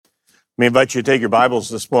Let me invite you to take your Bibles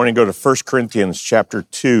this morning, go to 1 Corinthians chapter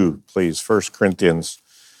 2, please. 1 Corinthians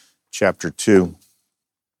chapter 2.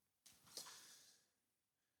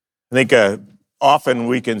 I think often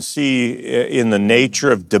we can see in the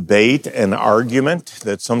nature of debate and argument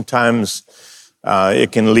that sometimes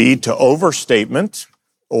it can lead to overstatement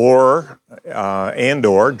or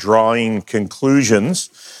drawing conclusions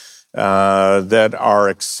that are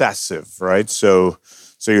excessive, right? So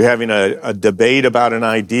you're having a debate about an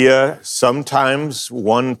idea. Sometimes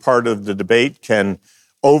one part of the debate can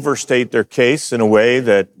overstate their case in a way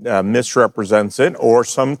that misrepresents it, or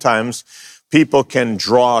sometimes people can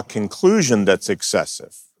draw a conclusion that's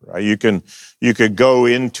excessive, right? You could go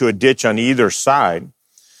into a ditch on either side.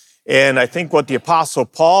 And I think what the Apostle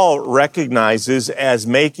Paul recognizes as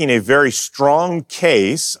making a very strong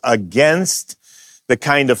case against the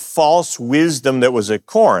kind of false wisdom that was at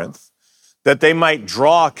Corinth, that they might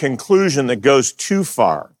draw a conclusion that goes too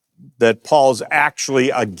far, that Paul's actually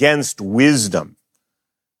against wisdom.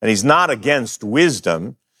 And he's not against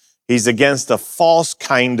wisdom. He's against a false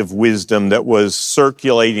kind of wisdom that was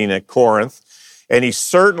circulating at Corinth. And he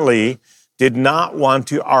certainly did not want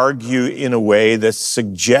to argue in a way that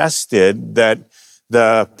suggested that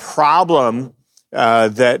the problem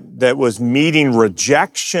that was meeting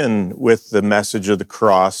rejection with the message of the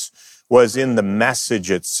cross was in the message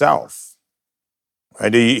itself.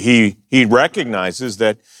 Right? He recognizes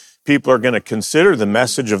that people are going to consider the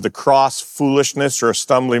message of the cross foolishness or a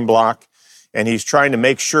stumbling block, and he's trying to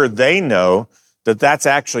make sure they know that that's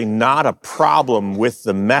actually not a problem with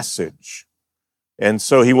the message. And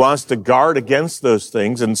so he wants to guard against those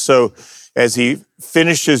things. And so as he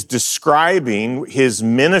finishes describing his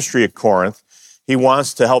ministry at Corinth, he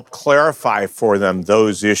wants to help clarify for them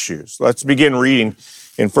those issues. Let's begin reading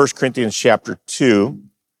in 1 Corinthians chapter 2,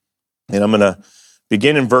 and I'm going to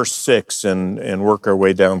begin in verse 6 and work our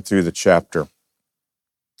way down through the chapter.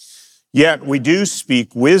 Yet we do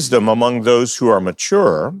speak wisdom among those who are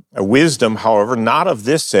mature, a wisdom, however, not of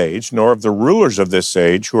this age, nor of the rulers of this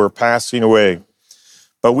age who are passing away.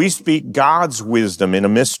 But we speak God's wisdom in a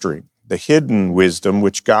mystery, the hidden wisdom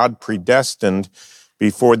which God predestined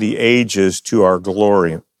before the ages to our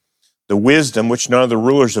glory. The wisdom which none of the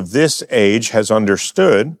rulers of this age has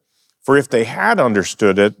understood, for if they had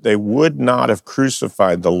understood it, they would not have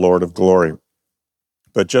crucified the Lord of glory.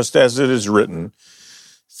 But just as it is written,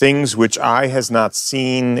 things which eye has not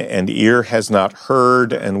seen and ear has not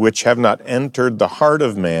heard and which have not entered the heart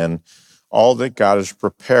of man, all that God has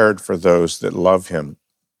prepared for those that love him,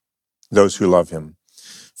 those who love him.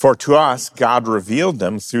 For to us God revealed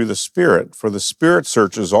them through the Spirit, for the Spirit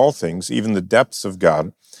searches all things, even the depths of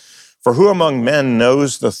God. For who among men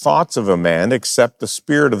knows the thoughts of a man except the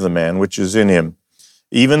spirit of the man which is in him?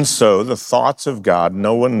 Even so, the thoughts of God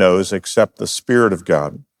no one knows except the Spirit of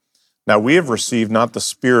God. Now we have received not the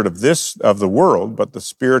spirit of the world, but the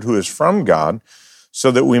Spirit who is from God, so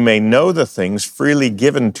that we may know the things freely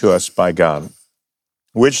given to us by God,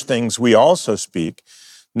 which things we also speak,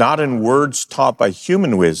 not in words taught by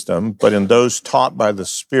human wisdom, but in those taught by the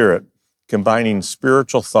Spirit, combining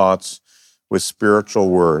spiritual thoughts with spiritual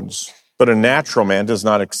words. But a natural man does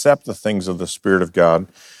not accept the things of the Spirit of God,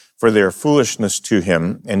 for they are foolishness to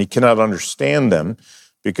him, and he cannot understand them,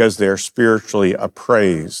 because they are spiritually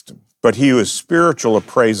appraised. But he who is spiritual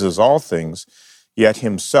appraises all things, yet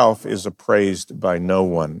himself is appraised by no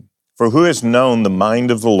one. For who has known the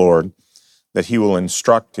mind of the Lord, that he will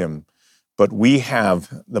instruct him? But we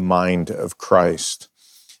have the mind of Christ.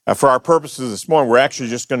 For our purposes this morning, we're actually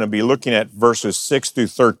just going to be looking at verses 6 through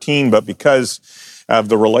 13, but because of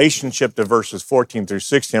the relationship to verses 14 through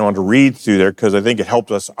 16, I want to read through there because I think it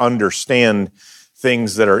helps us understand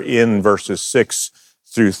things that are in verses 6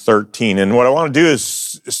 through 13. And what I want to do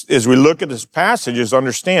is, as we look at this passage, is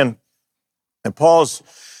understand that Paul's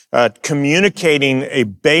communicating a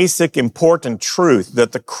basic, important truth,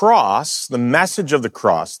 that the cross, the message of the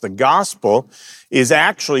cross, the gospel, is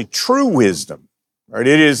actually true wisdom. Right?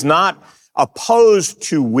 It is not opposed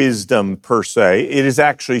to wisdom per se. It is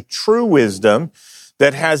actually true wisdom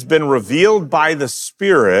that has been revealed by the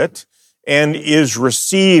Spirit and is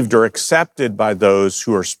received or accepted by those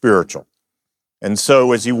who are spiritual. And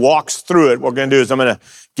so as he walks through it, what we're going to do is I'm going to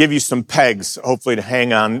give you some pegs, hopefully to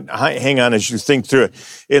hang on as you think through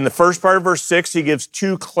it. In the first part of verse 6, he gives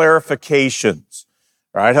two clarifications.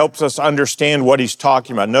 Right? Helps us understand what he's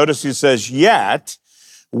talking about. Notice he says, yet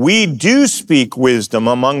we do speak wisdom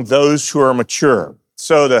among those who are mature.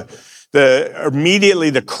 So immediately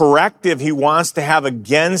the corrective he wants to have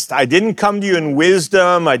against, I didn't come to you in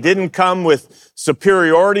wisdom. I didn't come with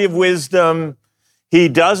superiority of wisdom. He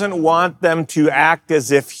doesn't want them to act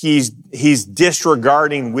as if he's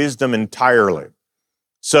disregarding wisdom entirely.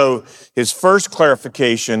 So his first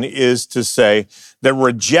clarification is to say that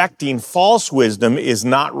rejecting false wisdom is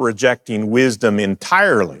not rejecting wisdom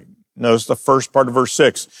entirely. Notice the first part of verse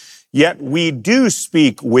 6. Yet we do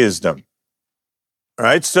speak wisdom. All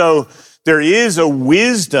right, so there is a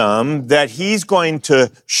wisdom that he's going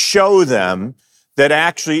to show them that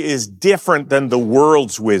actually is different than the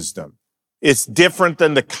world's wisdom. It's different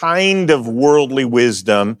than the kind of worldly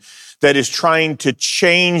wisdom that is trying to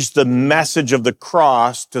change the message of the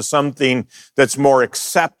cross to something that's more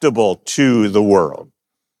acceptable to the world.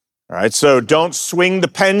 All right, so don't swing the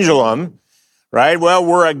pendulum, right? Well,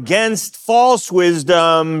 we're against false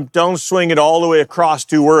wisdom. Don't swing it all the way across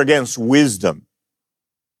to we're against wisdom.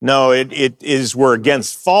 No, it is we're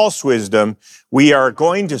against false wisdom. We are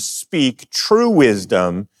going to speak true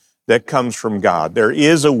wisdom that comes from God. There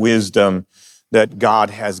is a wisdom that God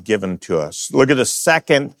has given to us. Look at the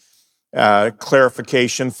second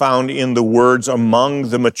clarification found in the words among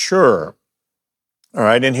the mature. All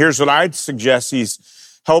right, and here's what I'd suggest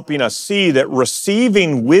he's helping us see, that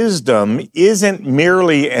receiving wisdom isn't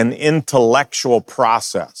merely an intellectual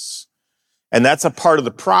process. And that's a part of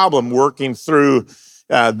the problem working through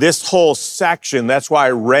this whole section. That's why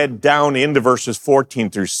I read down into verses 14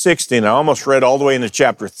 through 16. I almost read all the way into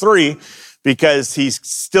chapter 3 because he's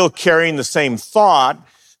still carrying the same thought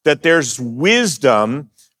that there's wisdom,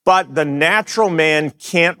 but the natural man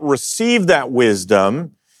can't receive that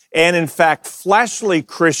wisdom. And in fact, fleshly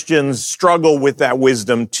Christians struggle with that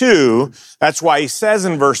wisdom too. That's why he says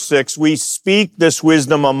in verse 6, we speak this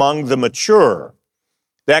wisdom among the mature.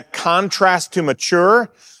 That contrast to mature,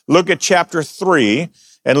 look at chapter 3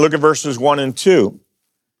 and look at verses 1 and 2.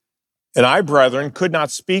 And I, brethren, could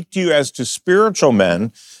not speak to you as to spiritual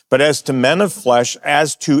men, but as to men of flesh,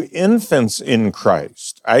 as to infants in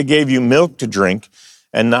Christ. I gave you milk to drink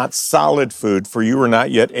and not solid food, for you were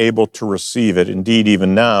not yet able to receive it. Indeed,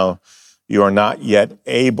 even now, you are not yet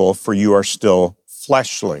able, for you are still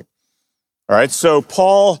fleshly. All right, so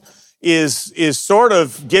Paul is sort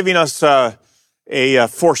of giving us a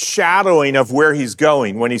foreshadowing of where he's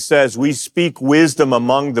going when he says, we speak wisdom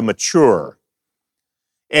among the mature.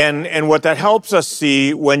 And what that helps us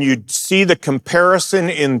see, when you see the comparison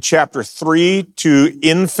in chapter 3 to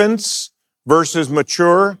infants versus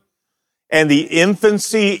mature, and the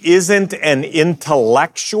infancy isn't an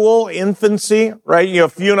intellectual infancy, right? You know,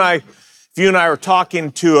 if you and I are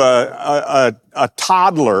talking to a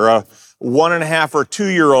toddler, a 1.5 or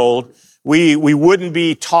 2-year-old, we wouldn't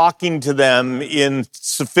be talking to them in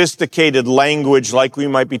sophisticated language like we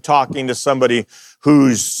might be talking to somebody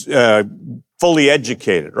who's fully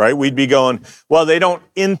educated, right? We'd be going, well, they don't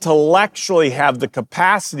intellectually have the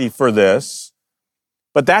capacity for this,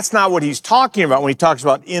 but that's not what he's talking about when he talks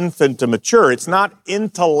about infant to mature. It's not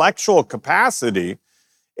intellectual capacity.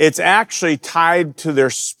 It's actually tied to their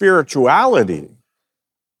spirituality,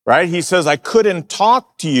 right? He says, I couldn't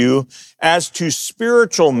talk to you as to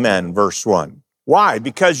spiritual men, verse 1. Why?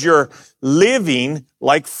 Because you're living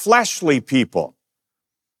like fleshly people.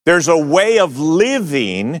 There's a way of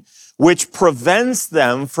living which prevents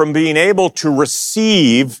them from being able to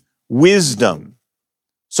receive wisdom.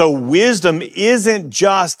 So wisdom isn't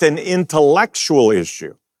just an intellectual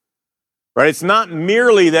issue, right? It's not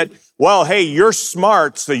merely that, well, hey, you're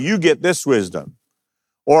smart, so you get this wisdom.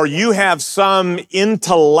 Or you have some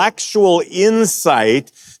intellectual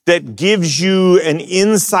insight that gives you an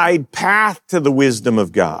inside path to the wisdom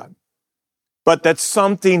of God. But that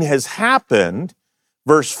something has happened,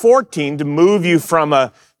 verse 14, to move you from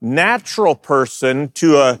a natural person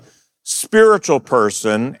to a spiritual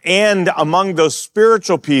person, and among those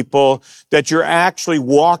spiritual people, that you're actually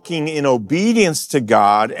walking in obedience to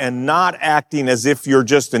God and not acting as if you're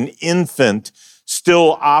just an infant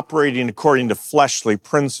still operating according to fleshly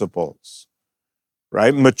principles,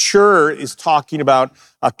 right? Mature is talking about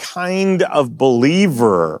a kind of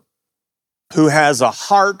believer who has a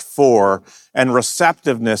heart for and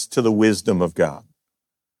receptiveness to the wisdom of God.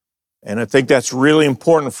 And I think that's really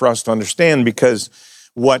important for us to understand, because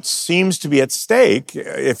what seems to be at stake,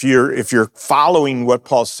 if you're following what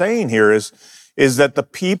Paul's saying here, is that the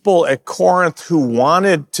people at Corinth who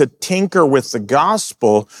wanted to tinker with the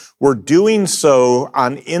gospel were doing so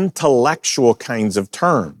on intellectual kinds of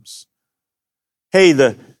terms. Hey,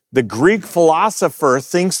 the Greek philosopher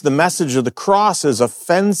thinks the message of the cross is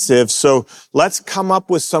offensive, so let's come up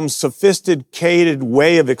with some sophisticated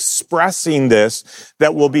way of expressing this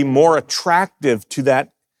that will be more attractive to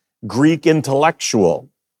that Greek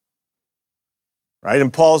intellectual. Right?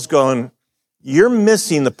 And Paul's going, you're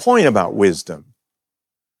missing the point about wisdom.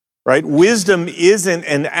 right? Wisdom isn't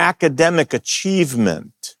an academic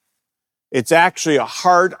achievement. It's actually a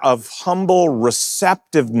heart of humble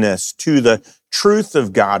receptiveness to the truth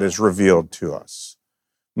of God as revealed to us.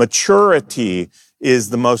 Maturity is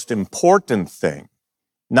the most important thing,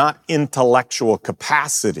 not intellectual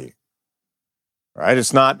capacity, right?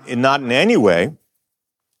 It's not in any way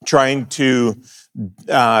trying to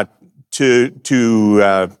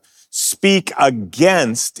speak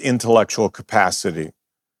against intellectual capacity,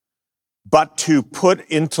 but to put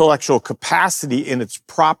intellectual capacity in its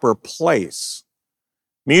proper place.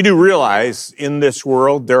 I mean, you do realize in this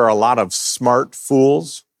world there are a lot of smart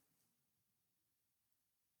fools,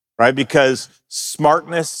 right? Because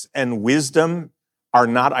smartness and wisdom are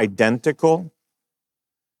not identical.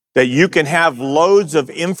 That you can have loads of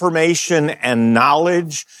information and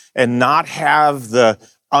knowledge and not have the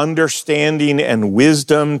understanding and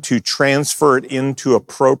wisdom to transfer it into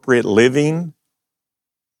appropriate living.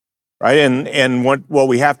 Right? And what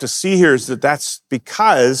we have to see here is that that's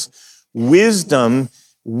because wisdom,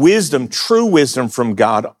 true wisdom from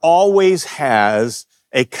God always has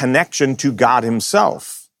a connection to God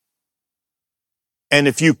himself. And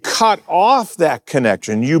if you cut off that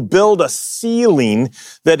connection, you build a ceiling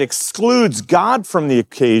that excludes God from the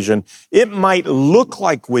occasion, it might look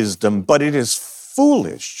like wisdom, but it is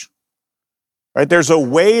foolish. Right? There's a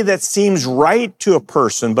way that seems right to a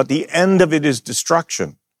person, but the end of it is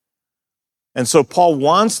destruction. And so Paul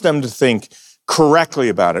wants them to think correctly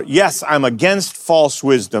about it. Yes, I'm against false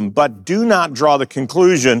wisdom, but do not draw the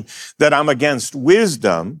conclusion that I'm against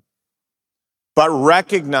wisdom, but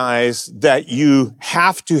recognize that you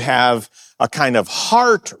have to have a kind of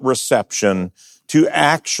heart reception to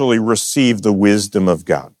actually receive the wisdom of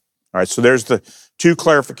God. All right, so there's the two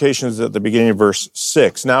clarifications at the beginning of verse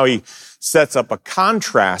 6. Now he sets up a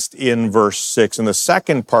contrast in verse 6 in the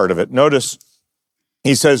second part of it. Notice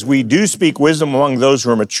he says, we do speak wisdom among those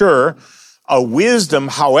who are mature, a wisdom,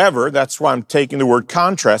 however, that's why I'm taking the word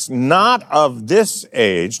contrast, not of this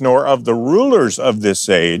age, nor of the rulers of this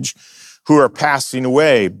age, who are passing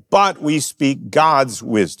away, but we speak God's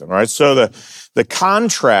wisdom, right? So the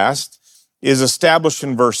contrast is established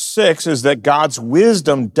in verse 6 is that God's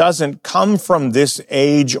wisdom doesn't come from this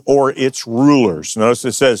age or its rulers. Notice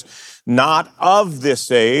it says, not of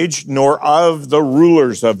this age, nor of the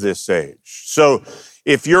rulers of this age. So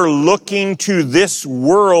if you're looking to this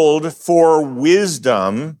world for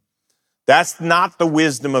wisdom, that's not the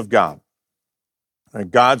wisdom of God.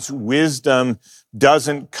 God's wisdom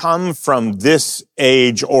doesn't come from this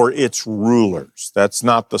age or its rulers. That's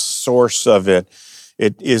not the source of it.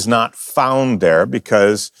 It is not found there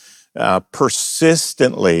because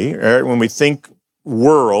persistently, right, when we think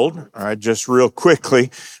world, all right, just real quickly,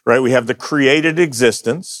 right, we have the created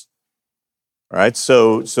existence, right?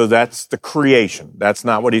 So that's the creation. That's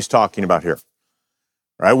not what he's talking about here.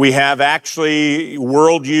 Right? We have actually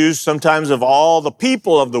world used sometimes of all the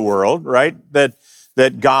people of the world, right? That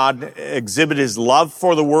God exhibited his love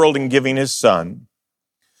for the world in giving his son.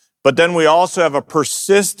 But then we also have a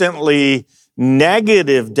persistently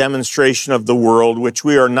negative demonstration of the world, which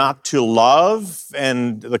we are not to love,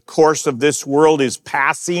 and the course of this world is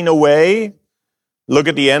passing away. Look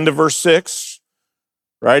at the end of verse 6,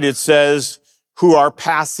 right? It says, who are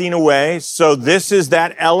passing away. So this is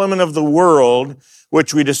that element of the world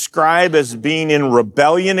which we describe as being in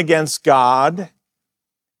rebellion against God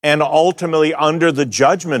and ultimately under the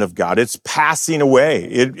judgment of God. It's passing away.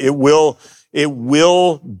 It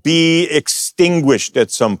will be extinguished at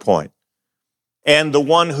some point. And the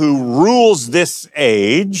one who rules this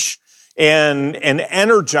age and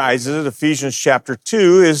energizes it, Ephesians chapter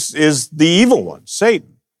 2, is the evil one,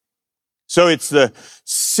 Satan. So it's the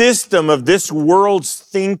system of this world's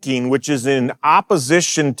thinking, which is in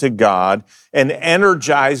opposition to God and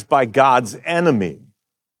energized by God's enemy.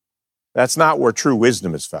 That's not where true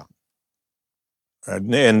wisdom is found.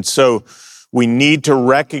 And so we need to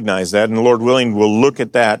recognize that, and Lord willing, we'll look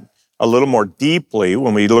at that a little more deeply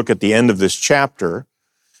when we look at the end of this chapter.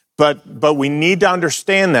 But we need to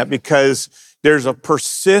understand that because there's a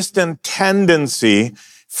persistent tendency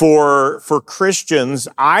for Christians,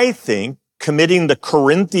 I think, committing the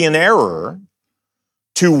Corinthian error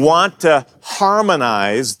to want to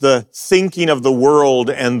harmonize the thinking of the world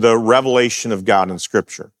and the revelation of God in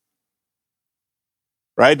Scripture.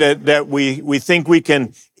 Right? That we think we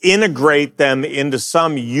can integrate them into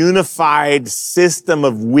some unified system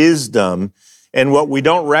of wisdom. And what we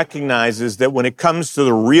don't recognize is that when it comes to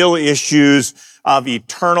the real issues of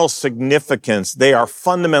eternal significance, they are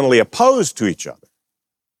fundamentally opposed to each other.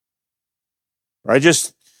 Right?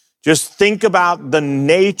 Just think about the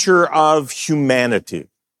nature of humanity.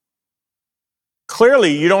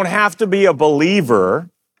 clearly you don't have to be a believer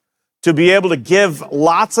to be able to give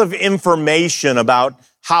lots of information about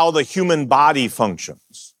how the human body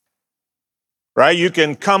functions, right? You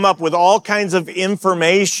can come up with all kinds of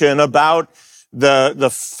information about the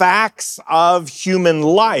facts of human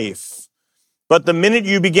life. But the minute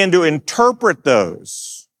you begin to interpret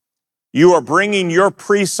those, you are bringing your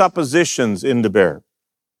presuppositions into bear.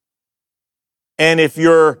 And if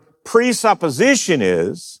your presupposition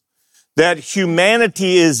is that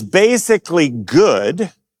humanity is basically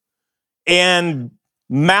good and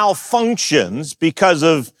malfunctions because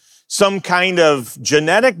of some kind of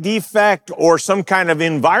genetic defect or some kind of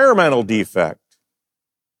environmental defect,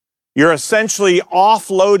 you're essentially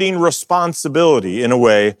offloading responsibility in a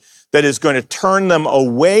way that is going to turn them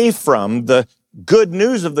away from the good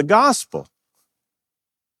news of the gospel.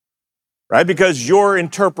 Right? Because your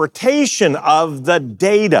interpretation of the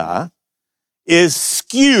data is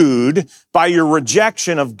skewed by your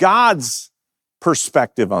rejection of God's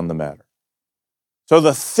perspective on the matter. So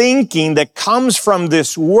the thinking that comes from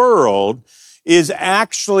this world is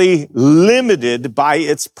actually limited by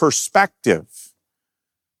its perspective.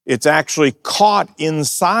 It's actually caught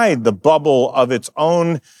inside the bubble of its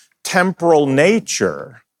own temporal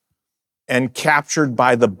nature and captured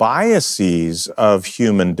by the biases of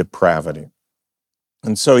human depravity.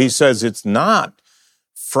 And so he says it's not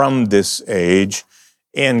from this age,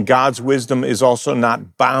 and God's wisdom is also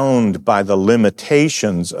not bound by the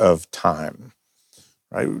limitations of time.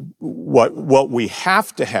 Right? What we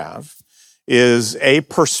have to have is a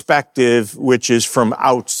perspective which is from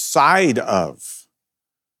outside of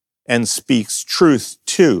and speaks truth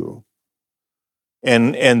to.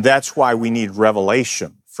 And that's why we need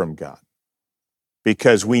revelation from God.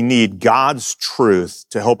 Because we need God's truth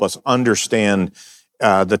to help us understand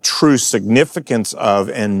the true significance of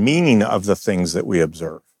and meaning of the things that we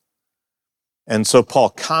observe. And so Paul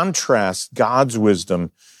contrasts God's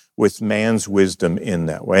wisdom with man's wisdom in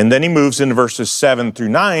that way. And then he moves into verses 7 through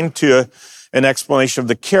 9 to an explanation of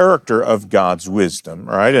the character of God's wisdom,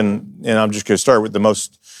 right? And I'm just going to start with the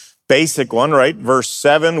most basic one, right? Verse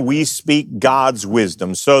 7, we speak God's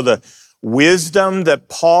wisdom. So the wisdom that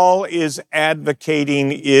Paul is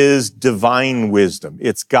advocating is divine wisdom.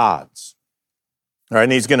 It's God's. All right,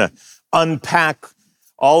 and he's going to unpack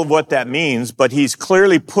all of what that means, but he's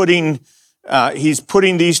clearly putting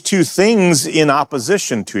these two things in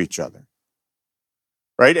opposition to each other.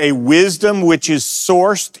 Right? A wisdom which is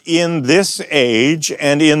sourced in this age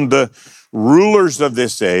and in the rulers of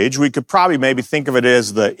this age. We could probably maybe think of it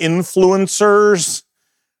as the influencers.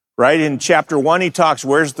 Right? In chapter 1, he talks,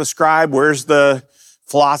 where's the scribe? Where's the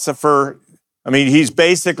philosopher? I mean, he's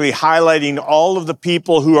basically highlighting all of the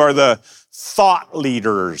people who are the thought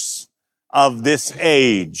leaders of this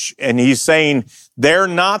age. And he's saying they're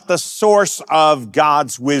not the source of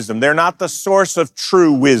God's wisdom. They're not the source of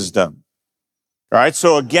true wisdom. All right.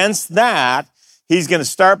 So against that, he's going to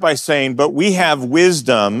start by saying, but we have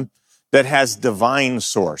wisdom that has divine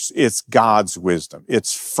source. It's God's wisdom.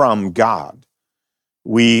 It's from God.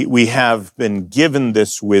 We have been given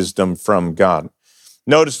this wisdom from God.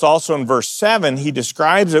 Notice also in verse 7, he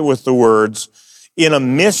describes it with the words, in a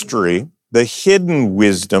mystery, the hidden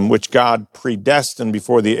wisdom which God predestined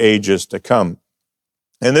before the ages to come.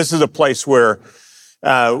 And this is a place where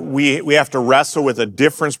we have to wrestle with a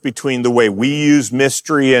difference between the way we use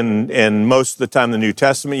mystery and most of the time the New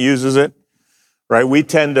Testament uses it. Right? We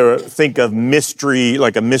tend to think of mystery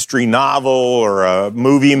like a mystery novel or a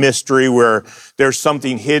movie mystery where there's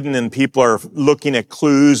something hidden and people are looking at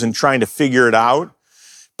clues and trying to figure it out.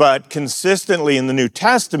 But consistently in the New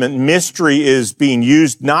Testament, mystery is being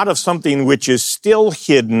used not of something which is still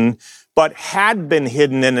hidden, but had been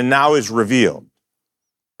hidden and now is revealed.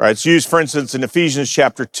 Right? It's used, for instance, in Ephesians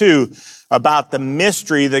chapter 2 about the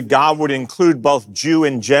mystery that God would include both Jew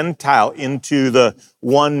and Gentile into the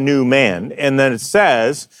one new man. And then it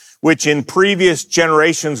says, which in previous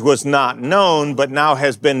generations was not known, but now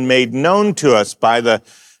has been made known to us by the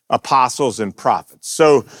apostles and prophets.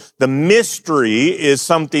 So the mystery is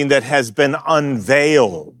something that has been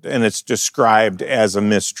unveiled, and it's described as a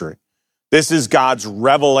mystery. This is God's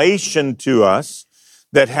revelation to us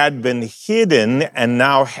that had been hidden and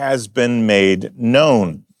now has been made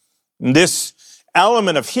known. And this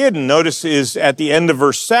element of hidden, notice, is at the end of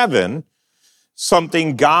verse 7,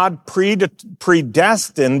 something God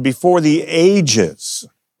predestined before the ages.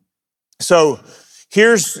 So we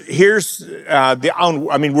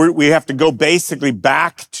have to go basically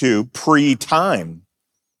back to pre-time,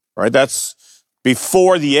 right? That's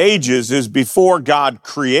before the ages is before God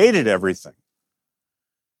created everything.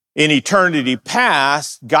 In eternity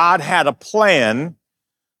past, God had a plan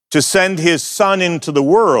to send his son into the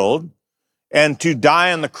world and to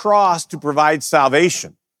die on the cross to provide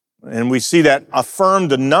salvation. And we see that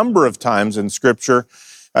affirmed a number of times in Scripture,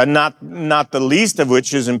 not the least of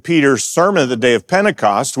which is in Peter's sermon of the day of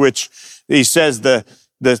Pentecost, which he says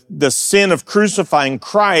the sin of crucifying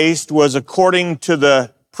Christ was according to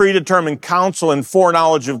the predetermined counsel and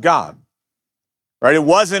foreknowledge of God. Right? It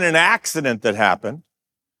wasn't an accident that happened.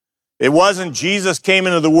 It wasn't Jesus came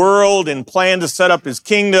into the world and planned to set up his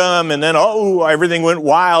kingdom and then, everything went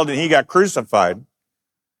wild and he got crucified.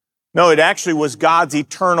 No, it actually was God's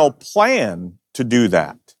eternal plan to do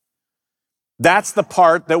that. That's the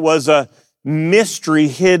part that was a mystery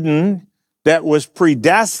hidden, that was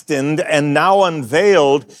predestined and now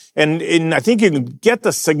unveiled. And I think you can get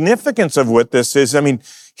the significance of what this is. I mean,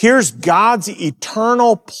 here's God's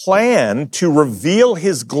eternal plan to reveal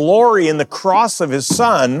his glory in the cross of his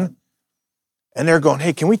son. And they're going,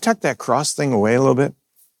 hey, can we tuck that cross thing away a little bit?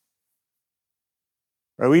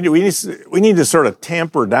 We need to sort of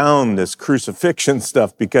tamper down this crucifixion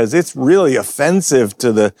stuff because it's really offensive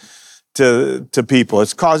to people.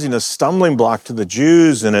 It's causing a stumbling block to the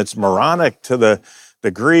Jews and it's moronic to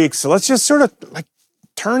the Greeks. So let's just sort of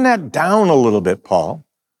turn that down a little bit, Paul.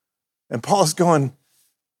 And Paul's going,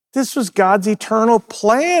 this was God's eternal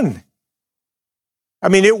plan. I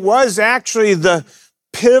mean, it was actually the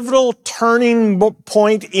pivotal turning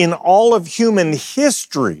point in all of human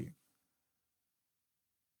history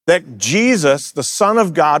that Jesus, the Son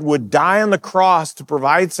of God, would die on the cross to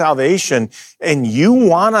provide salvation, and you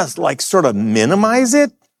want to sort of minimize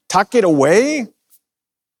it, tuck it away?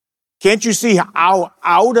 Can't you see how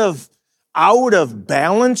out of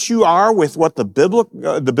balance you are with what the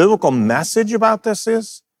biblical message about this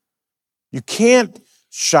is? You can't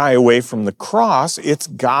shy away from the cross. It's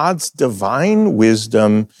God's divine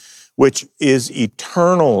wisdom, which is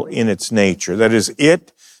eternal in its nature. That is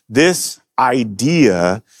this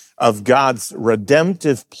idea of God's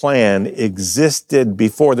redemptive plan existed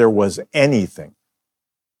before there was anything.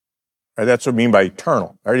 Right? That's what I mean by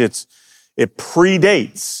eternal. Right? It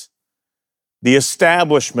predates the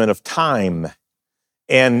establishment of time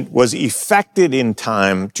and was effected in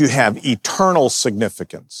time to have eternal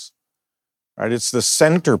significance. Right? It's the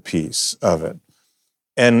centerpiece of it.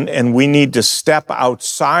 And we need to step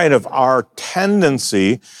outside of our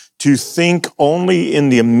tendency to think only in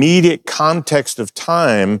the immediate context of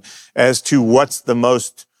time as to what's the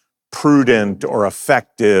most prudent or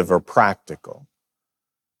effective or practical.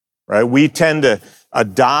 Right? We tend to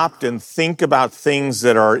adopt and think about things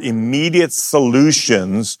that are immediate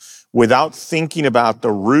solutions without thinking about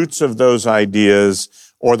the roots of those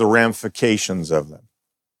ideas or the ramifications of them.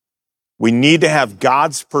 We need to have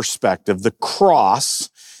God's perspective. The cross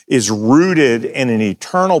is rooted in an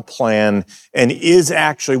eternal plan and is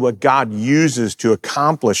actually what God uses to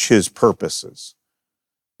accomplish his purposes.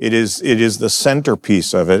 It is the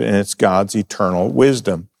centerpiece of it, and it's God's eternal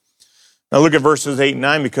wisdom. Now look at verses 8 and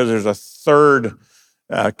 9, because there's a third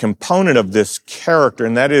component of this character,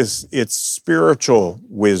 and that is its spiritual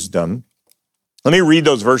wisdom. Let me read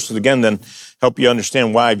those verses again, then help you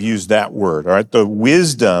understand why I've used that word. All right, the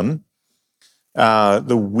wisdom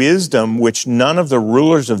which none of the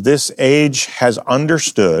rulers of this age has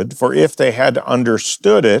understood, for if they had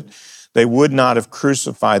understood it, they would not have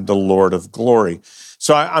crucified the Lord of glory.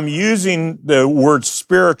 So I'm using the word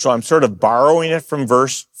spiritual. I'm sort of borrowing it from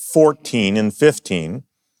verse 14 and 15.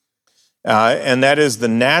 And that is, the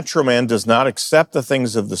natural man does not accept the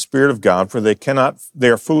things of the Spirit of God, for they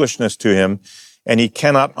are foolishness to him, and he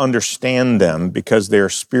cannot understand them because they are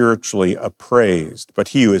spiritually appraised. But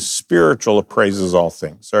he who is spiritual appraises all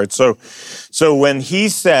things. All right. So when he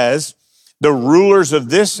says the rulers of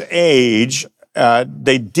this age,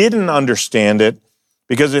 they didn't understand it,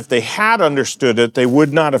 because if they had understood it, they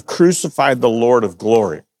would not have crucified the Lord of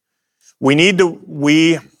glory.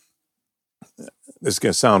 This is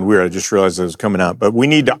going to sound weird. I just realized it was coming out, but we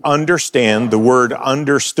need to understand the word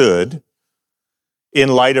understood in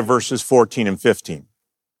light of verses 14 and 15.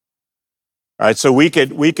 All right, so we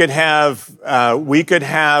could have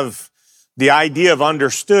the idea of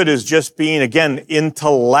understood as just being, again,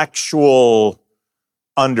 intellectual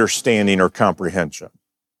understanding or comprehension.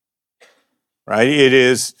 Right? It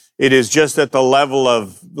is just at the level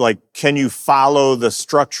of, can you follow the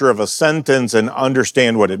structure of a sentence and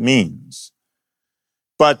understand what it means?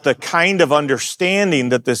 But the kind of understanding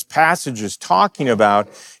that this passage is talking about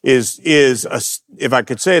is if I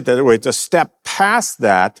could say it that way, it's a step past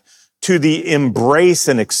that to the embrace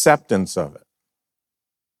and acceptance of it.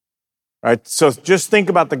 Right? So just think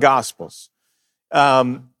about the Gospels.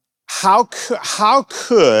 How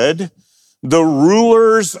could the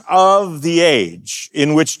rulers of the age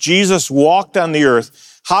in which Jesus walked on the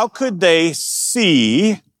earth, how could they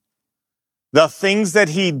see the things that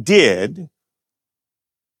he did,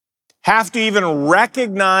 have to even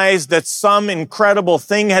recognize that some incredible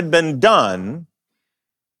thing had been done,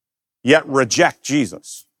 yet reject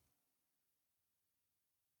Jesus?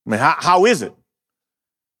 I mean, how is it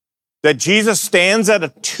that Jesus stands at a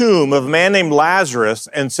tomb of a man named Lazarus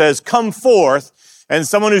and says, "Come forth," and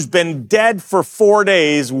someone who's been dead for 4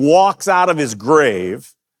 days walks out of his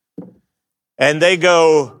grave, and they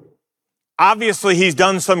go, obviously he's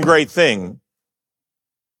done some great thing,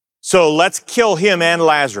 so let's kill him and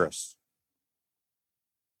Lazarus.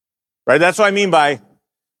 Right? That's what I mean by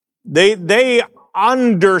they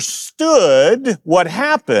understood what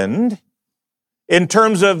happened in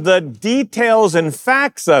terms of the details and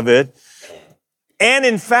facts of it. And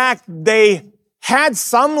in fact, they had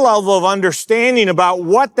some level of understanding about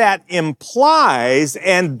what that implies,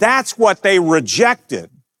 and that's what they rejected.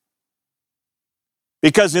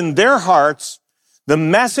 Because in their hearts, the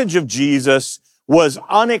message of Jesus was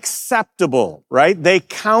unacceptable, right? They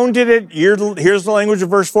counted it, here's the language of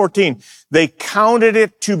verse 14, they counted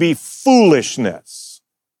it to be foolishness.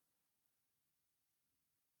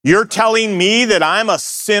 You're telling me that I'm a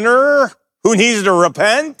sinner who needs to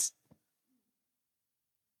repent?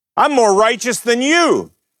 I'm more righteous than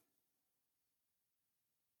you.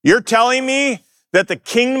 You're telling me that the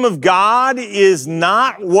kingdom of God is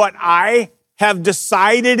not what I have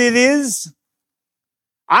decided it is?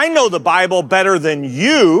 I know the Bible better than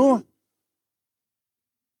you.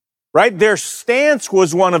 Right? Their stance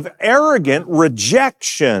was one of arrogant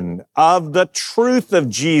rejection of the truth of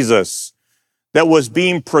Jesus that was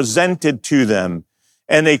being presented to them.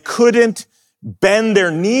 And they couldn't bend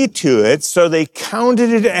their knee to it, so they counted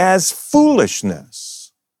it as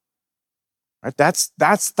foolishness. Right? That's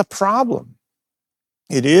the problem.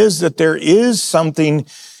 It is that there is something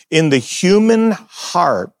in the human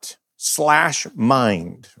heart /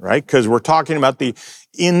 mind, right? Because we're talking about the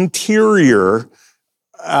interior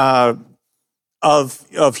of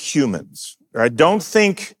humans, right? Don't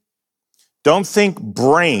think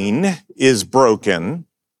brain is broken.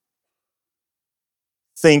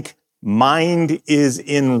 Think mind is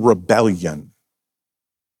in rebellion.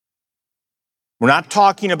 We're not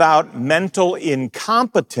talking about mental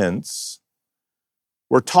incompetence.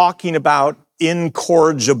 We're talking about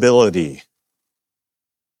incorrigibility.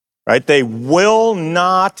 Right? They will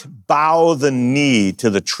not bow the knee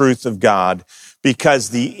to the truth of God because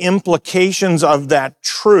the implications of that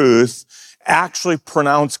truth actually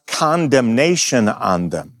pronounce condemnation on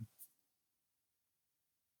them.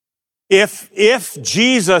 If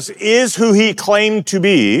Jesus is who he claimed to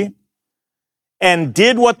be and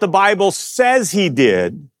did what the Bible says he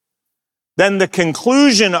did, then the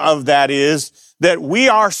conclusion of that is that we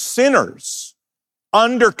are sinners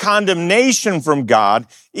under condemnation from God,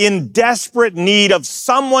 in desperate need of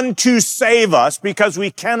someone to save us because we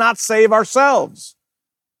cannot save ourselves.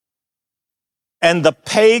 And the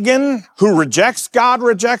pagan who rejects God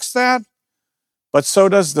rejects that, but so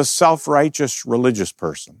does the self-righteous religious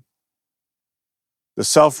person. The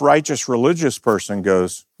self-righteous religious person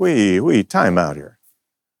goes, time out here.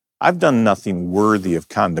 I've done nothing worthy of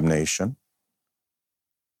condemnation.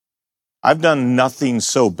 I've done nothing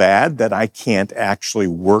so bad that I can't actually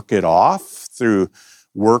work it off through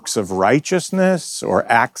works of righteousness or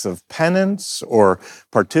acts of penance or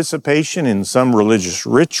participation in some religious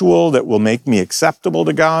ritual that will make me acceptable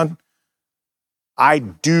to God. I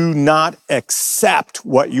do not accept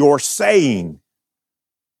what you're saying.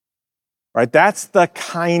 Right? That's the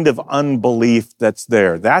kind of unbelief that's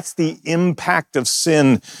there. That's the impact of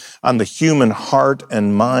sin on the human heart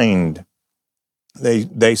and mind.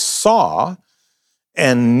 They saw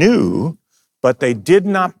and knew, but they did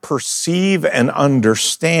not perceive and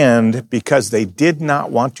understand because they did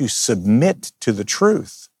not want to submit to the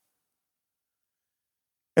truth.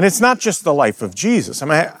 And it's not just the life of Jesus. I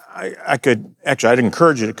mean, I'd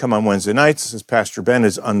encourage you to come on Wednesday nights as Pastor Ben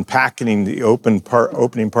is unpacking the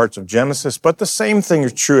opening parts of Genesis, but the same thing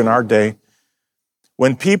is true in our day.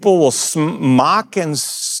 When people will mock and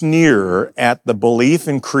sneer at the belief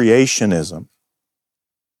in creationism,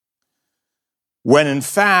 when in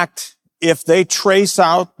fact, if they trace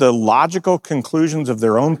out the logical conclusions of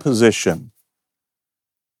their own position,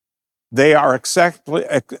 they are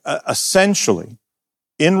essentially,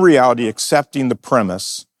 in reality, accepting the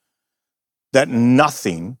premise that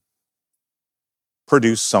nothing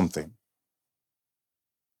produced something.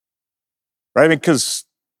 Right? Because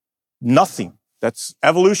nothing, that's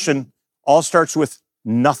evolution, all starts with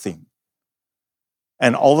nothing.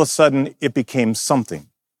 And all of a sudden, it became something.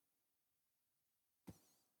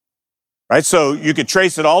 right? So you could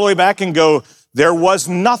trace it all the way back and go, there was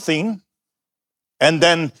nothing, and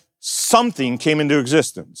then something came into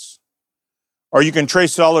existence. Or you can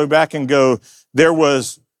trace it all the way back and go, there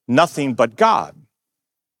was nothing but God,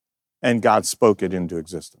 and God spoke it into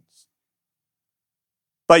existence.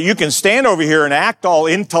 But you can stand over here and act all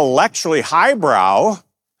intellectually highbrow,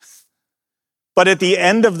 but at the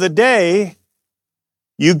end of the day,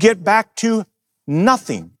 you get back to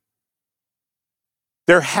nothing.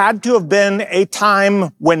 There had to have been a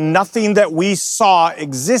time when nothing that we saw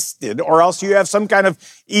existed, or else you have some kind of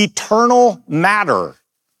eternal matter.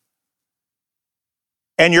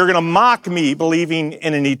 And you're going to mock me believing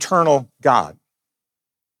in an eternal God.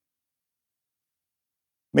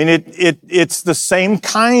 I mean, it's the same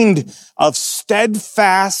kind of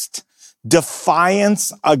steadfast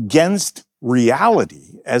defiance against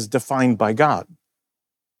reality as defined by God.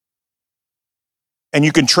 And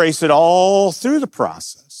you can trace it all through the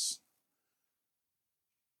process,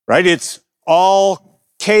 right? It's all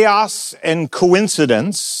chaos and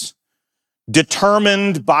coincidence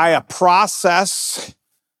determined by a process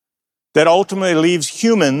that ultimately leaves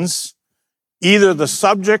humans either the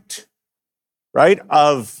subject, right,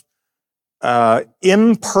 of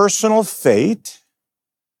impersonal fate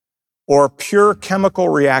or pure chemical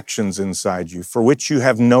reactions inside you for which you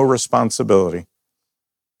have no responsibility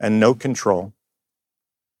and no control.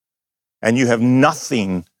 And you have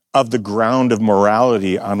nothing of the ground of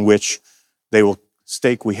morality on which they will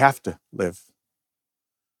stake we have to live.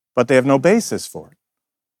 But they have no basis for it.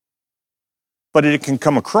 But it can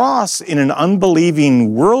come across in an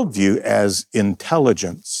unbelieving worldview as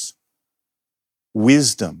intelligence,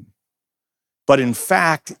 wisdom. But in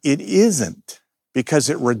fact, it isn't,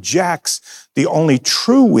 because it rejects the only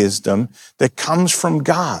true wisdom that comes from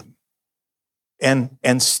God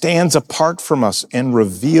and stands apart from us and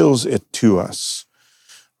reveals it to us,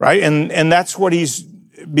 right? And that's what he's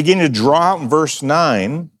beginning to draw out in verse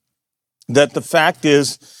 9, that the fact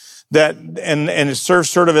is that, and it serves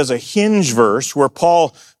sort of as a hinge verse where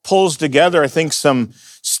Paul pulls together, I think, some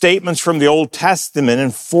statements from the Old Testament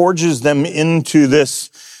and forges them into this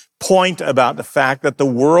point about the fact that the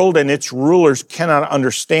world and its rulers cannot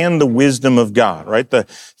understand the wisdom of God, right? The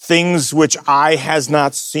things which eye has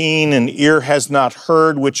not seen and ear has not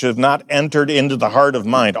heard, which have not entered into the heart of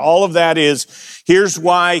mind. All of that is, here's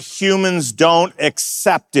why humans don't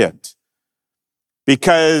accept it.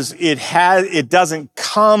 Because it doesn't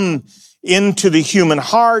come into the human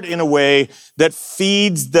heart in a way that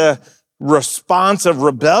feeds the response of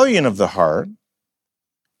rebellion of the heart.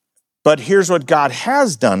 But here's what God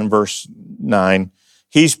has done in verse 9.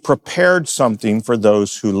 He's prepared something for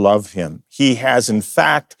those who love him. He has, in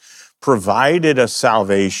fact, provided a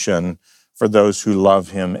salvation for those who love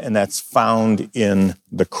him, and that's found in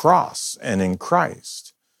the cross and in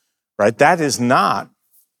Christ, right? That is not,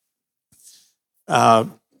 I'll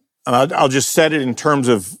just set it in terms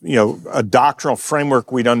of, a doctrinal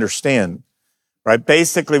framework we'd understand. Right?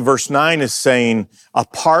 Basically, verse 9 is saying,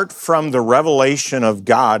 apart from the revelation of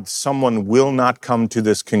God, someone will not come to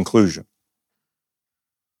this conclusion.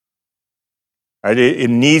 Right? It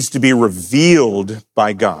needs to be revealed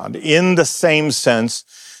by God in the same sense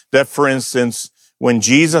that, for instance, when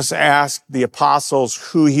Jesus asked the apostles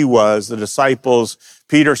who he was, the disciples,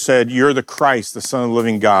 Peter said, "You're the Christ, the Son of the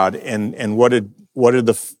living God." And what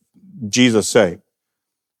did Jesus say?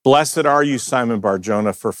 "Blessed are you, Simon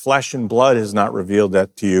Bar-Jonah, for flesh and blood has not revealed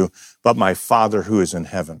that to you, but my Father who is in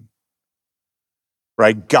heaven."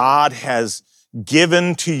 Right? God has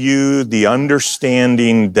given to you the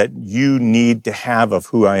understanding that you need to have of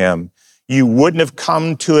who I am. You wouldn't have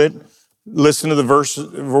come to it. Listen to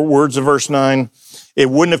the words of verse 9. It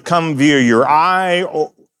wouldn't have come via your eye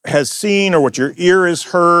has seen or what your ear has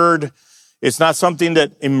heard. It's not something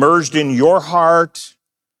that emerged in your heart.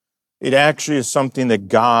 It actually is something that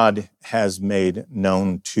God has made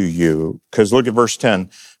known to you. Because look at verse 10.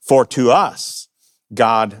 For to us,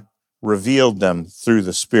 God revealed them through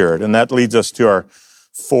the Spirit. And that leads us to our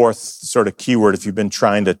fourth sort of keyword. If you've been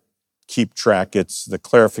trying to keep track, it's the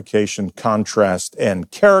clarification, contrast, and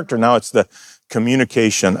character. Now it's the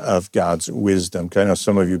communication of God's wisdom. I know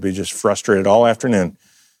some of you will be just frustrated all afternoon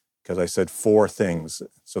because I said four things.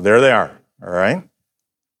 So there they are, all right?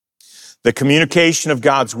 The communication of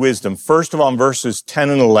God's wisdom. First of all, in verses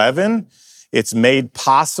 10 and 11, it's made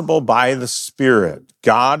possible by the Spirit.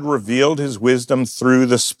 God revealed his wisdom through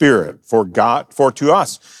the Spirit. For to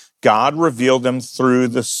us, God revealed them through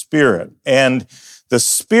the Spirit. And the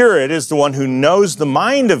Spirit is the one who knows the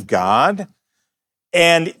mind of God.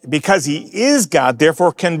 And because he is God,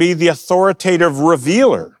 therefore can be the authoritative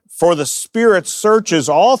revealer. For the Spirit searches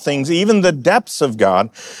all things, even the depths of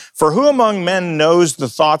God. For who among men knows the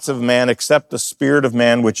thoughts of man except the spirit of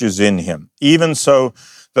man which is in him? Even so,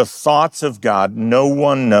 the thoughts of God no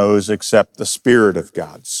one knows except the Spirit of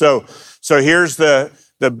God. So here's the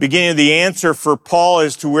beginning of the answer for Paul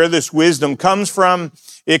as to where this wisdom comes from.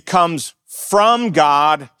 It comes from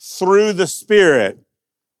God through the Spirit.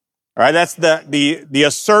 All right, that's the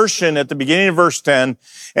assertion at the beginning of verse 10.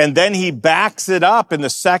 And then he backs it up in the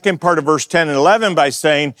second part of verse 10 and 11 by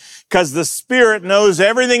saying, because the Spirit knows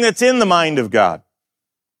everything that's in the mind of God.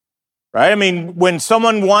 Right? I mean, when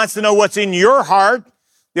someone wants to know what's in your heart,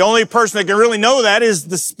 the only person that can really know that is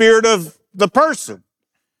the spirit of the person.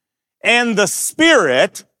 And the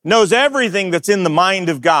Spirit knows everything that's in the mind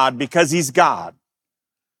of God because he's God.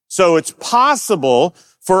 So it's possible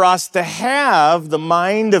for us to have the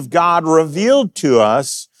mind of God revealed to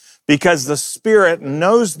us because the Spirit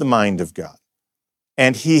knows the mind of God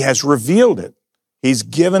and he has revealed it. He's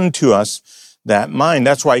given to us that mind.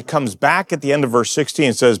 That's why he comes back at the end of verse 16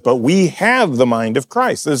 and says, but we have the mind of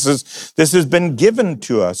Christ. This has been given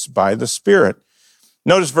to us by the Spirit.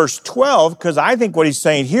 Notice verse 12, because I think what he's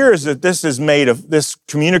saying here is that this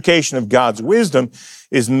communication of God's wisdom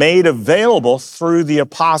is made available through the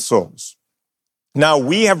apostles. Now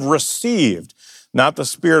we have received not the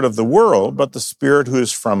spirit of the world, but the Spirit who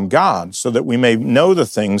is from God, so that we may know the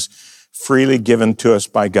things freely given to us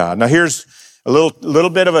by God. Now here's a little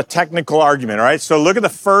bit of a technical argument, all right? So look at the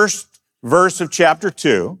first verse of chapter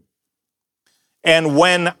 2. And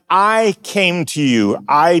when I came to you,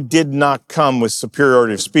 I did not come with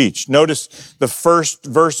superiority of speech. Notice the first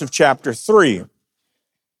verse of chapter 3.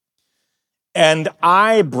 And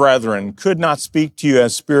I, brethren, could not speak to you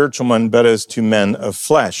as spiritual men, but as to men of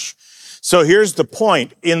flesh. So here's the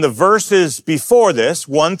point. In the verses before this,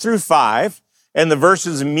 1 through 5, and the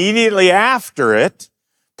verses immediately after it,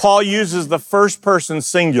 Paul uses the first person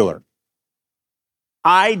singular.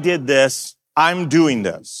 I did this, I'm doing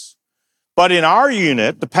this. But in our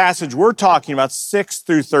unit, the passage we're talking about, 6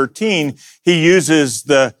 through 13, he uses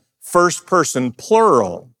the first person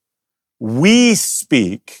plural. We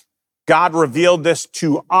speak. God revealed this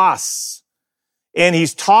to us. And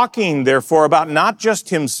he's talking, therefore, about not just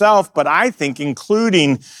himself, but I think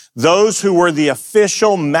including those who were the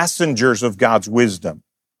official messengers of God's wisdom.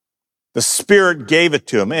 The Spirit gave it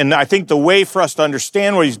to him. And I think the way for us to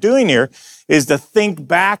understand what he's doing here is to think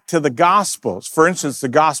back to the Gospels. For instance, the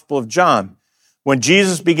Gospel of John. When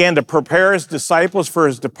Jesus began to prepare his disciples for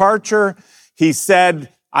his departure, he said,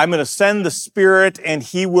 I'm going to send the Spirit and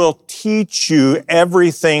he will teach you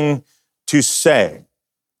everything to say.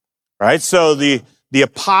 Right? So the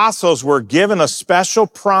apostles were given a special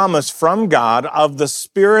promise from God of the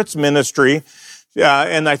Spirit's ministry.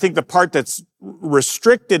 And I think the part that's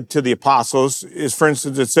restricted to the apostles is, for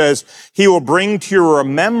instance, it says, he will bring to your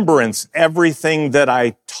remembrance everything that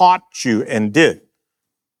I taught you and did.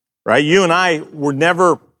 Right? You and I were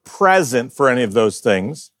never present for any of those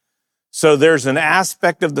things. So there's an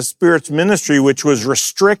aspect of the Spirit's ministry which was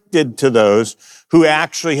restricted to those who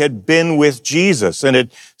actually had been with Jesus and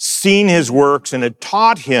had seen his works and had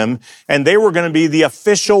taught him, and they were going to be the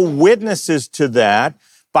official witnesses to that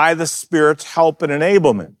by the Spirit's help and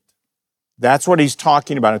enablement. That's what he's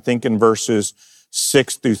talking about, I think, in verses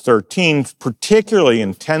 6 through 13, particularly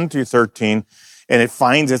in 10 through 13, and it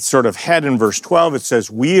finds its sort of head in verse 12. It says,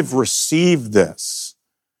 we have received this.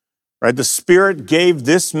 Right? The Spirit gave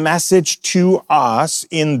this message to us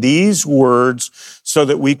in these words so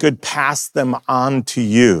that we could pass them on to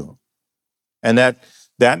you. And that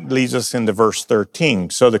leads us into verse 13.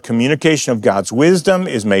 So the communication of God's wisdom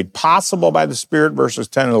is made possible by the Spirit, verses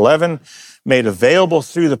 10 and 11, made available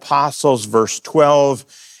through the apostles, verse 12,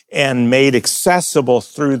 and made accessible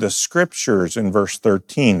through the Scriptures in verse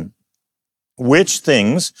 13. Which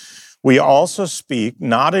things we also speak,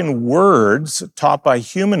 not in words taught by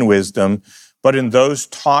human wisdom, but in those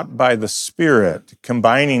taught by the Spirit,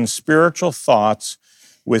 combining spiritual thoughts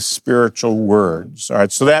with spiritual words. All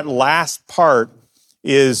right, so that last part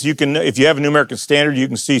is, if you have a New American Standard, you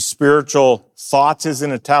can see spiritual thoughts is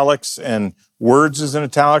in italics and words is in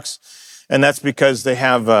italics. And that's because they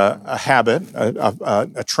have a habit,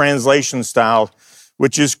 a translation style,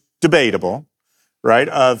 which is debatable, right,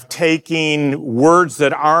 of taking words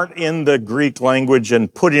that aren't in the Greek language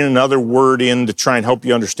and putting another word in to try and help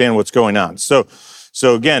you understand what's going on. So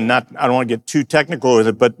again, I don't want to get too technical with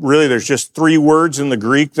it, but really there's just 3 words in the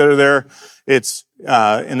Greek that are there. It's,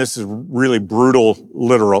 and this is really brutal,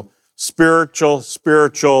 literal,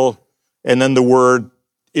 spiritual, and then the word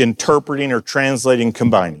interpreting or translating,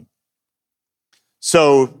 combining.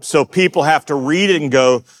 So people have to read it and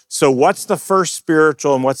go, so what's the first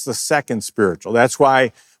spiritual and what's the second spiritual? That's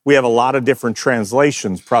why we have a lot of different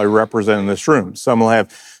translations probably represented in this room. Some will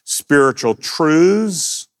have spiritual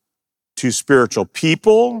truths to spiritual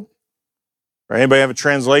people. Right? Anybody have a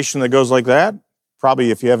translation that goes like that?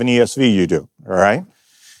 Probably if you have an ESV, you do. All right.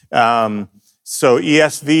 So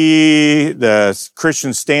ESV, the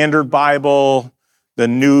Christian Standard Bible, the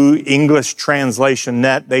New English Translation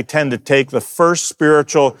Net, they tend to take the first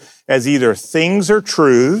spiritual as either things or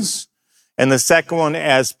truths, and the second one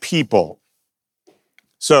as people.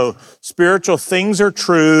 So spiritual things or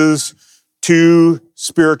truths to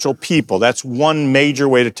spiritual people. That's one major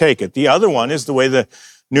way to take it. The other one is the way the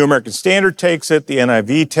New American Standard takes it, the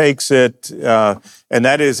NIV takes it, and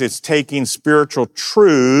that is it's taking spiritual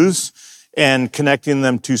truths and connecting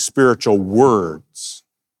them to spiritual words.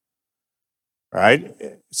 Right?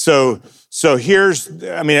 So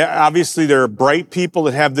obviously there are bright people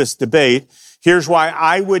that have this debate. Here's why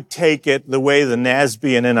I would take it the way the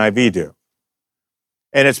NASB and NIV do.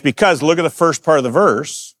 And it's because, look at the first part of the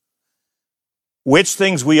verse, which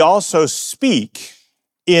things we also speak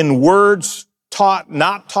in words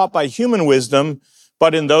not taught by human wisdom,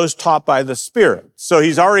 but in those taught by the Spirit. So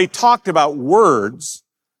he's already talked about words,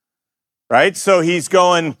 right? So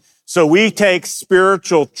we take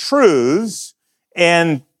spiritual truths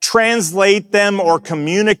and translate them or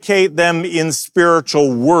communicate them in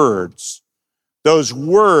spiritual words. Those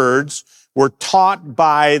words were taught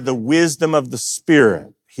by the wisdom of the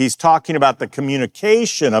Spirit. He's talking about the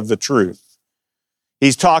communication of the truth.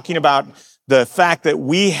 He's talking about the fact that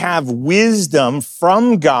we have wisdom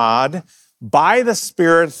from God by the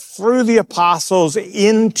Spirit through the apostles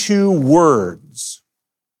into words.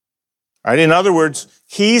 Right? In other words,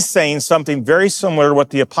 he's saying something very similar to what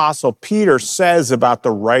the apostle Peter says about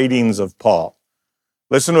the writings of Paul.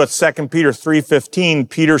 Listen to what 2 Peter 3:15,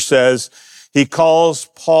 Peter says, he calls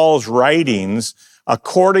Paul's writings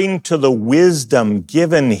according to the wisdom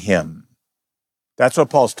given him. That's what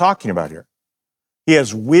Paul's talking about here. He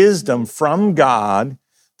has wisdom from God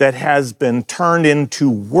that has been turned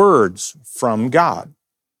into words from God.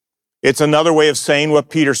 It's another way of saying what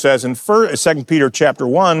Peter says in 2 Peter chapter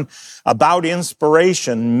 1 about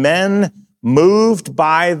inspiration. Men moved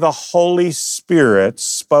by the Holy Spirit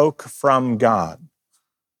spoke from God.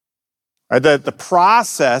 The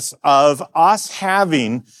process of us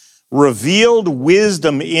having revealed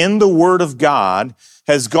wisdom in the Word of God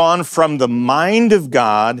has gone from the mind of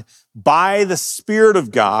God by the Spirit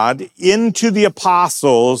of God into the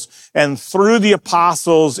apostles and through the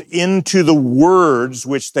apostles into the words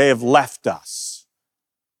which they have left us.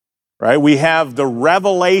 Right? We have the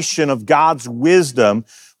revelation of God's wisdom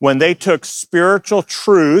when they took spiritual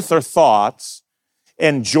truth or thoughts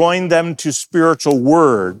and joined them to spiritual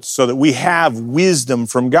words so that we have wisdom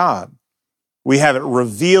from God. We have it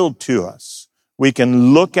revealed to us. We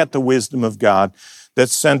can look at the wisdom of God that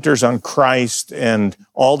centers on Christ and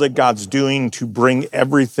all that God's doing to bring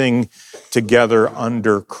everything together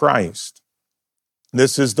under Christ.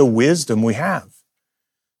 This is the wisdom we have.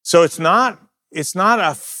 So it's not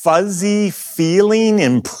a fuzzy feeling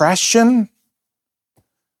impression,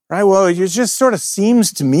 right? Well, it just sort of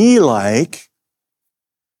seems to me like,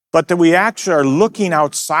 but that we actually are looking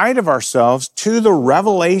outside of ourselves to the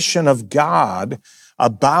revelation of God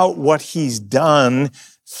about what he's done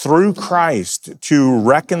through Christ to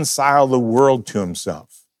reconcile the world to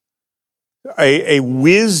himself. A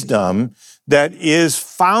wisdom that is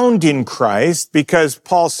found in Christ, because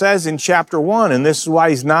Paul says in chapter 1, and this is why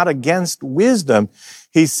he's not against wisdom,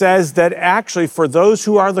 he says that actually for those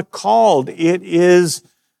who are the called, it is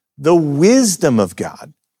the wisdom of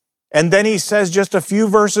God. And then he says just a few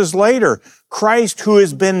verses later, Christ who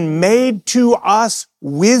has been made to us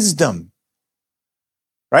wisdom.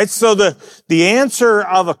 Right? So the answer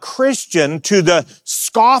of a Christian to the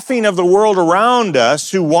scoffing of the world around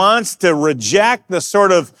us who wants to reject the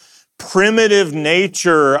sort of primitive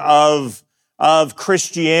nature of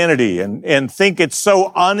Christianity and think it's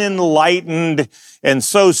so unenlightened and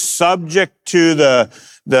so subject to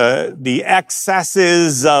the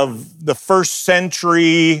excesses of the first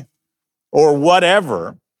century or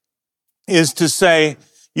whatever, is to say,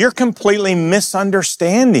 you're completely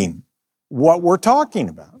misunderstanding what we're talking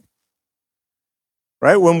about.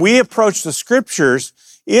 Right? When we approach the scriptures,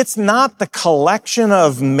 it's not the collection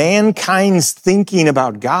of mankind's thinking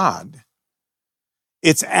about God.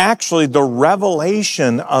 It's actually the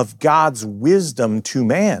revelation of God's wisdom to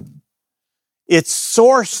man. Its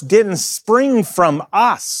source didn't spring from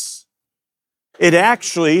us. It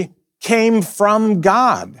actually came from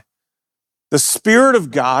God. The Spirit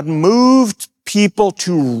of God moved people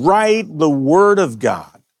to write the Word of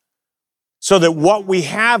God, so that what we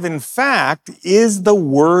have, in fact, is the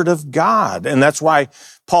Word of God. And that's why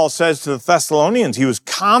Paul says to the Thessalonians, he was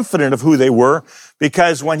confident of who they were,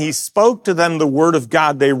 because when he spoke to them the Word of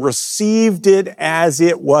God, they received it as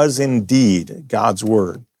it was indeed God's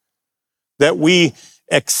Word. That we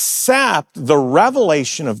accept the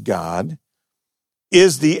revelation of God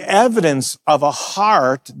is the evidence of a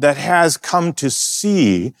heart that has come to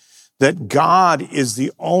see that God is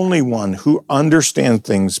the only one who understands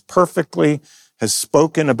things perfectly, has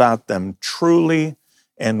spoken about them truly,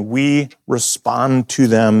 and we respond to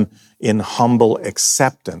them in humble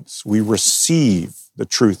acceptance. We receive the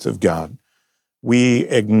truth of God. We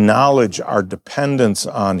acknowledge our dependence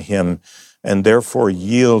on Him and therefore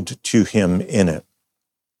yield to Him in it.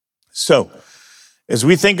 So, as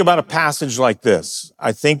we think about a passage like this,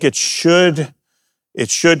 I think it should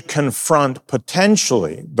confront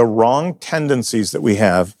potentially the wrong tendencies that we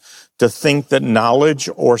have to think that knowledge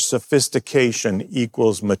or sophistication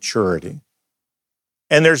equals maturity.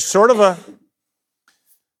 And there's sort of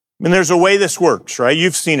there's a way this works, right?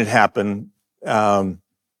 You've seen it happen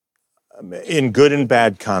in good and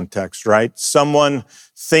bad context, right? Someone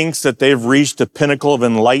thinks that they've reached a pinnacle of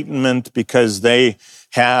enlightenment because they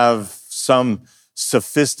have some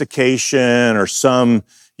sophistication or some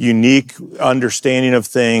unique understanding of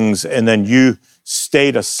things, and then you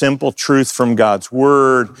state a simple truth from God's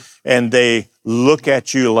Word, and they look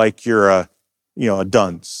at you like you're a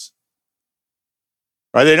dunce.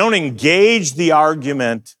 Right? They don't engage the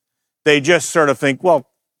argument. They just sort of think, well,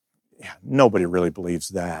 yeah, nobody really believes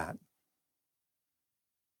that.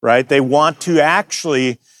 Right? They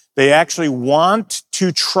actually want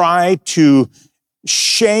to try to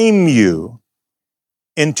shame you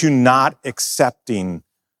into not accepting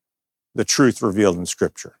the truth revealed in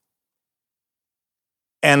Scripture.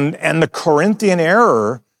 And the Corinthian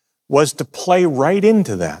error was to play right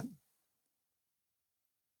into that.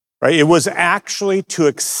 Right? It was actually to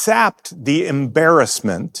accept the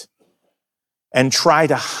embarrassment and try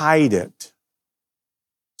to hide it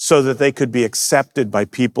so that they could be accepted by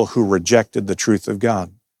people who rejected the truth of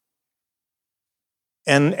God.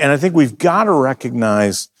 And I think we've got to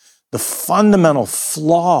recognize the fundamental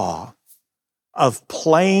flaw of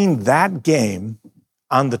playing that game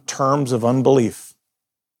on the terms of unbelief.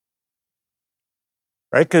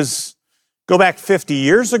 Right? Because go back 50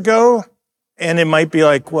 years ago, and it might be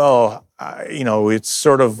like, well, it's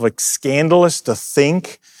sort of like scandalous to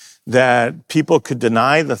think that people could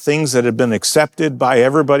deny the things that have been accepted by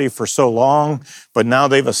everybody for so long, but now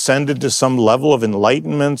they've ascended to some level of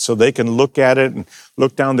enlightenment so they can look at it and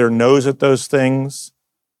look down their nose at those things.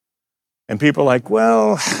 And people are like,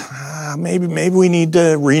 well, maybe we need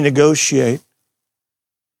to renegotiate.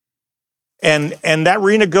 And that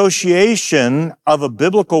renegotiation of a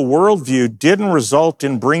biblical worldview didn't result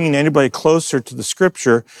in bringing anybody closer to the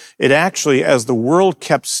Scripture. It actually, as the world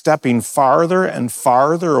kept stepping farther and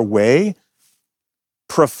farther away,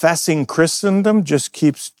 professing Christendom just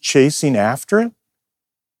keeps chasing after it.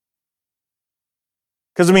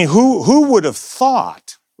 Because, who would have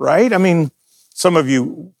thought, right? Some of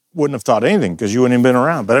you wouldn't have thought anything because you wouldn't have been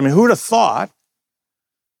around. But who would have thought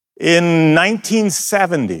in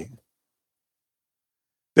 1970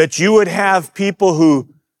 that you would have people who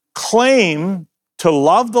claim to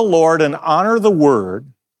love the Lord and honor the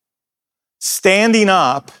Word standing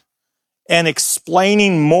up and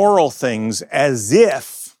explaining moral things as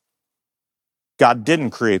if God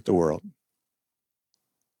didn't create the world?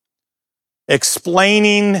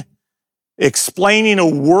 Explaining a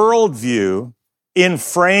worldview in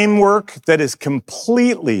framework that has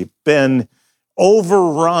completely been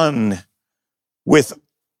overrun with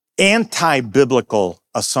anti-biblical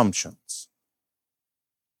assumptions.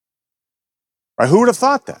 Right? Who would have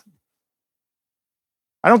thought that?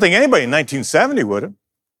 I don't think anybody in 1970 would have.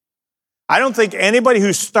 I don't think anybody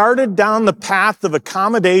who started down the path of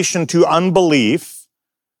accommodation to unbelief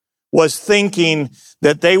was thinking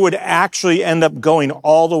that they would actually end up going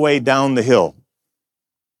all the way down the hill.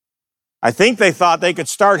 I think they thought they could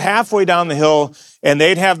start halfway down the hill and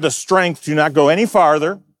they'd have the strength to not go any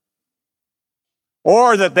farther,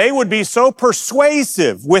 or that they would be so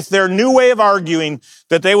persuasive with their new way of arguing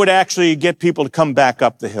that they would actually get people to come back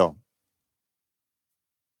up the hill.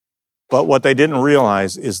 But what they didn't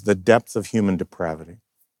realize is the depth of human depravity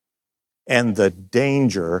and the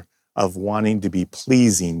danger of wanting to be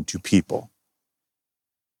pleasing to people.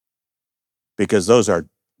 Because that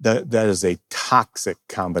is a toxic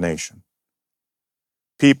combination.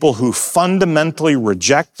 People who fundamentally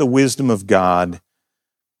reject the wisdom of God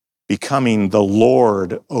becoming the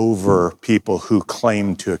Lord over people who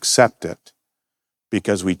claim to accept it.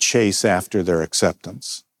 because we chase after their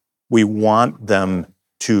acceptance. We want them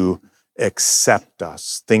to accept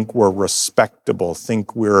us, think we're respectable,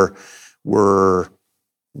 think we're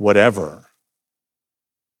whatever.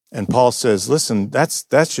 And Paul says, listen, that's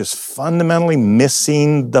just fundamentally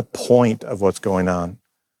missing the point of what's going on.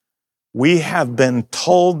 We have been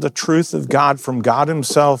told the truth of God from God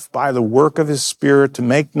himself by the work of his Spirit to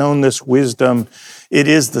make known this wisdom. It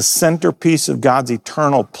is the centerpiece of God's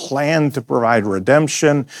eternal plan to provide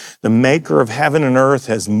redemption. The maker of heaven and earth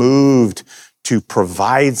has moved to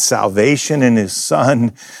provide salvation in his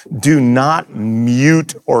Son. Do not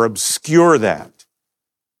mute or obscure that.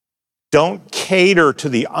 Don't cater to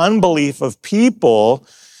the unbelief of people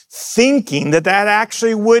thinking that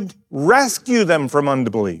actually would rescue them from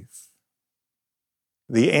unbelief.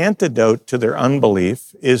 The antidote to their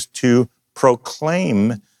unbelief is to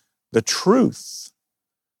proclaim the truth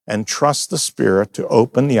and trust the Spirit to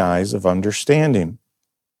open the eyes of understanding.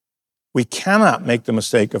 We cannot make the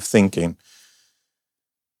mistake of thinking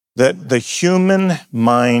that the human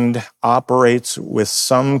mind operates with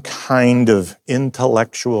some kind of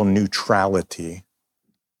intellectual neutrality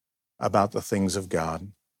about the things of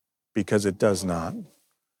God, because it does not.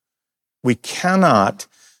 We cannot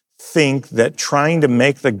think that trying to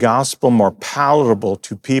make the gospel more palatable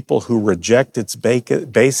to people who reject its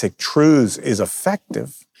basic truths is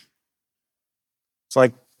effective.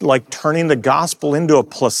 It's like turning the gospel into a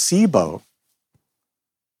placebo,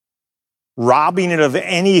 robbing it of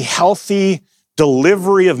any healthy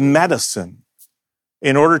delivery of medicine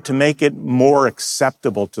in order to make it more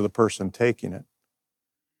acceptable to the person taking it.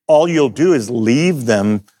 All you'll do is leave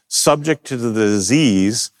them subject to the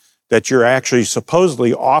disease that you're actually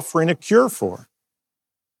supposedly offering a cure for.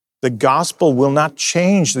 The gospel will not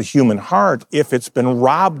change the human heart if it's been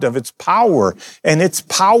robbed of its power, and its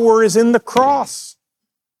power is in the cross.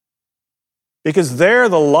 Because there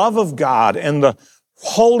the love of God and the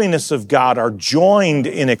holiness of God are joined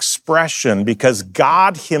in expression, because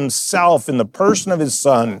God himself, in the person of his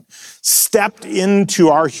Son, stepped into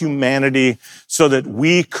our humanity so that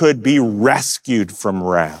we could be rescued from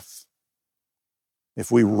wrath. If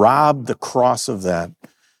we rob the cross of that,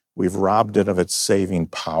 we've robbed it of its saving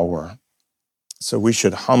power. So we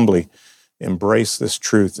should humbly embrace this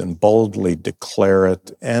truth and boldly declare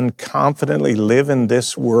it and confidently live in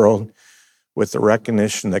this world with the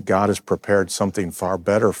recognition that God has prepared something far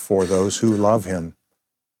better for those who love him.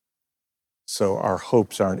 So our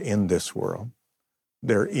hopes aren't in this world.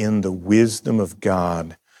 They're in the wisdom of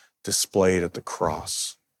God displayed at the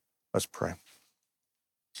cross. Let's pray.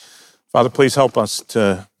 Father, please help us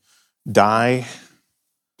to die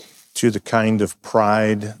to the kind of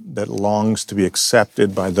pride that longs to be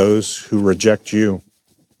accepted by those who reject you.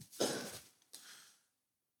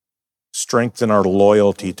 Strengthen our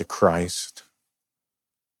loyalty to Christ.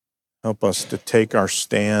 Help us to take our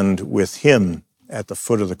stand with him at the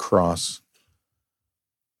foot of the cross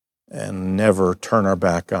and never turn our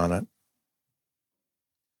back on it,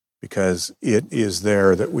 because it is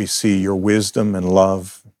there that we see your wisdom and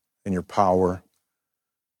love and your power,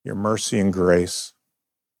 your mercy and grace,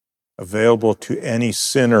 available to any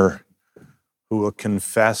sinner who will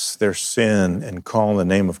confess their sin and call on the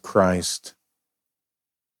name of Christ.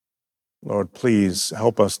 Lord, please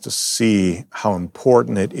help us to see how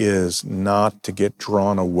important it is not to get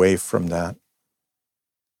drawn away from that,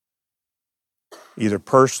 either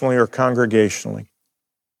personally or congregationally,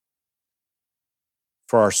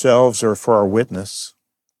 for ourselves or for our witness.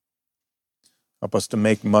 Help us to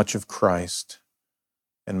make much of Christ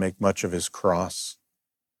and make much of his cross,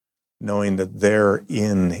 knowing that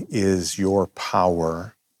therein is your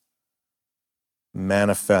power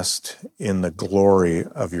manifest in the glory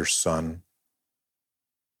of your Son.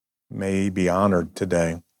 May he be honored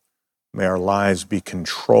today. May our lives be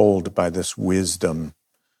controlled by this wisdom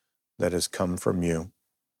that has come from you.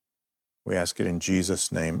 We ask it in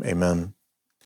Jesus' name. Amen.